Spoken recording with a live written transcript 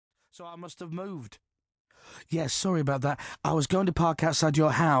so I must have moved. Yes, sorry about that. I was going to park outside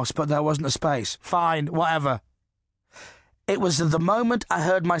your house, but there wasn't a space. Fine, whatever. It was at the moment I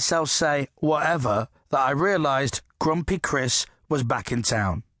heard myself say, whatever, that I realised Grumpy Chris was back in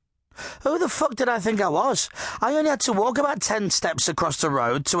town. Who the fuck did I think I was? I only had to walk about 10 steps across the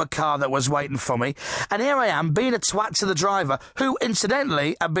road to a car that was waiting for me, and here I am being a twat to the driver, who,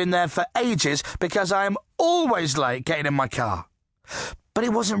 incidentally, had been there for ages because I am always late getting in my car. But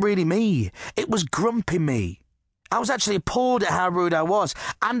it wasn't really me. It was grumpy me. I was actually appalled at how rude I was,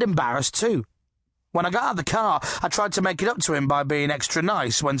 and embarrassed too. When I got out of the car, I tried to make it up to him by being extra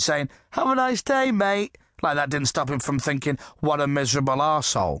nice when saying, "Have a nice day, mate." Like that didn't stop him from thinking, what a miserable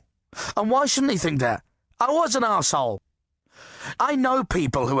arsehole. And why shouldn't he think that? I was an arsehole. I know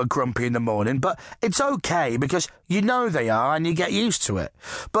people who are grumpy in the morning, but it's okay because you know they are and you get used to it.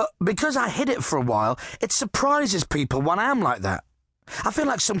 But because I hid it for a while, it surprises people when I am like that. I feel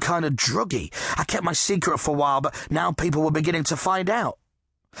like some kind of druggie. I kept my secret for a while, but now people were beginning to find out.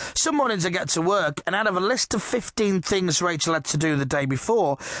 Some mornings I get to work, and out of a list of 15 things Rachel had to do the day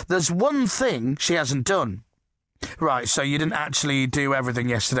before, there's one thing she hasn't done. Right, so you didn't actually do everything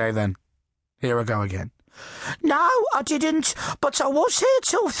yesterday then? Here I go again. No, I didn't, but I was here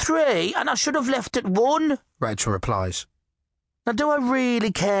till 3, and I should have left at 1, Rachel replies. Now, do I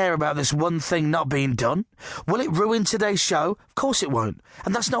really care about this one thing not being done? Will it ruin today's show? Of course it won't.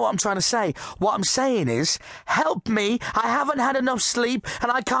 And that's not what I'm trying to say. What I'm saying is, help me, I haven't had enough sleep,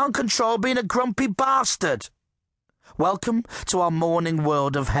 and I can't control being a grumpy bastard. Welcome to our morning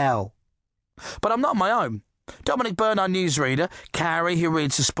world of hell. But I'm not on my own. Dominic Byrne, our newsreader, Carrie, who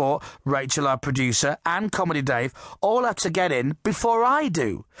reads the sport, Rachel, our producer, and Comedy Dave all have to get in before I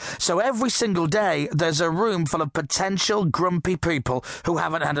do. So every single day, there's a room full of potential grumpy people who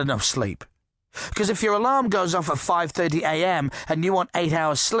haven't had enough sleep. Because if your alarm goes off at 5:30 a.m. and you want 8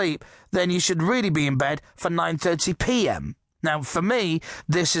 hours sleep, then you should really be in bed for 9:30 p.m. Now, for me,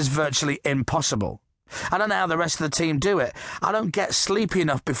 this is virtually impossible. I don't know how the rest of the team do it. I don't get sleepy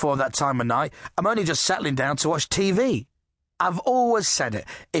enough before that time of night. I'm only just settling down to watch TV. I've always said it.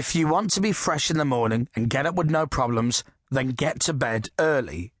 If you want to be fresh in the morning and get up with no problems, then get to bed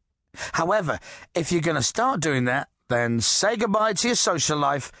early. However, if you're going to start doing that, then say goodbye to your social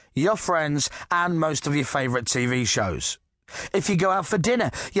life, your friends, and most of your favourite TV shows. If you go out for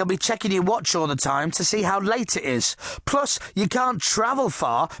dinner, you'll be checking your watch all the time to see how late it is. Plus, you can't travel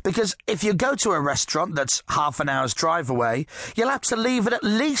far because if you go to a restaurant that's half an hour's drive away, you'll have to leave at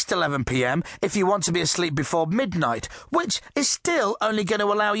least 11 p.m. if you want to be asleep before midnight, which is still only going to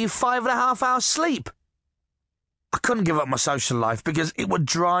allow you 5.5 hours sleep. I couldn't give up my social life because it would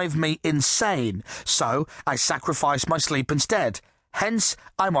drive me insane, so I sacrificed my sleep instead. Hence,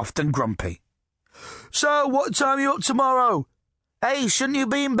 I'm often grumpy. So, what time are you up tomorrow? Hey, shouldn't you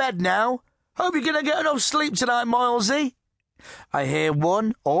be in bed now? Hope you're going to get enough sleep tonight, Moylesy. I hear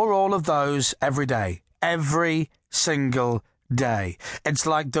one or all of those every day. Every single day. It's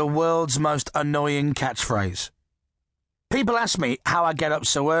like the world's most annoying catchphrase. People ask me how I get up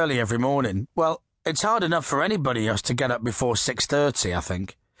so early every morning. Well, it's hard enough for anybody else to get up before 6:30, I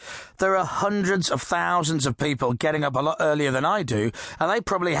think. There are hundreds of thousands of people getting up a lot earlier than I do, and they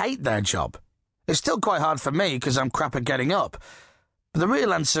probably hate their job. It's still quite hard for me because I'm crap at getting up. But the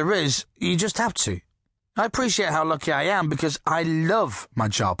real answer is, you just have to. I appreciate how lucky I am because I love my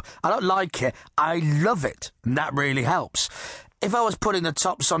job. I don't like it, I love it, and that really helps. If I was putting the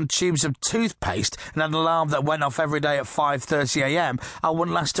tops on tubes of toothpaste and had an alarm that went off every day at 5:30 a.m, I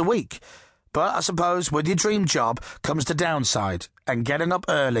wouldn't last a week. But I suppose with your dream job comes the downside, and getting up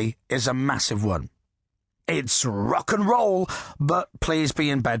early is a massive one. It's rock and roll, but please be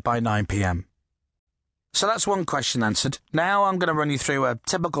in bed by 9 p.m. So that's one question answered. Now I'm going to run you through a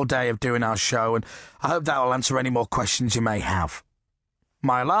typical day of doing our show, and I hope that will answer any more questions you may have.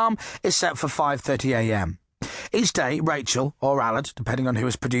 My alarm is set for 5:30 a.m. Each day, Rachel, or Alad, depending on who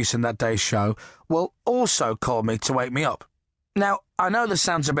is producing that day's show, will also call me to wake me up. Now, I know this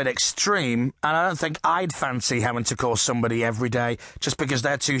sounds a bit extreme, and I don't think I'd fancy having to call somebody every day just because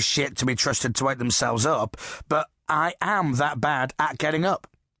they're too shit to be trusted to wake themselves up, but I am that bad at getting up.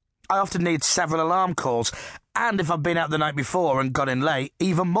 I often need several alarm calls, and if I've been out the night before and got in late,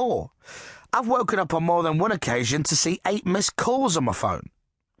 even more. I've woken up on more than one occasion to see 8 missed calls on my phone.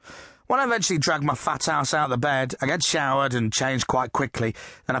 When I eventually drag my fat ass out of the bed, I get showered and changed quite quickly,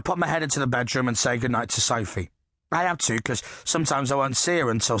 then I put my head into the bedroom and say goodnight to Sophie. I have to, because sometimes I won't see her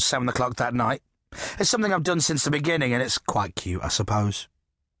until 7 o'clock that night. It's something I've done since the beginning, and it's quite cute, I suppose.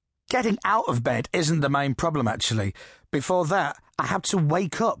 Getting out of bed isn't the main problem, actually. Before that, I have to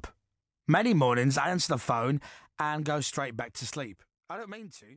wake up. Many mornings I answer the phone and go straight back to sleep. I don't mean to.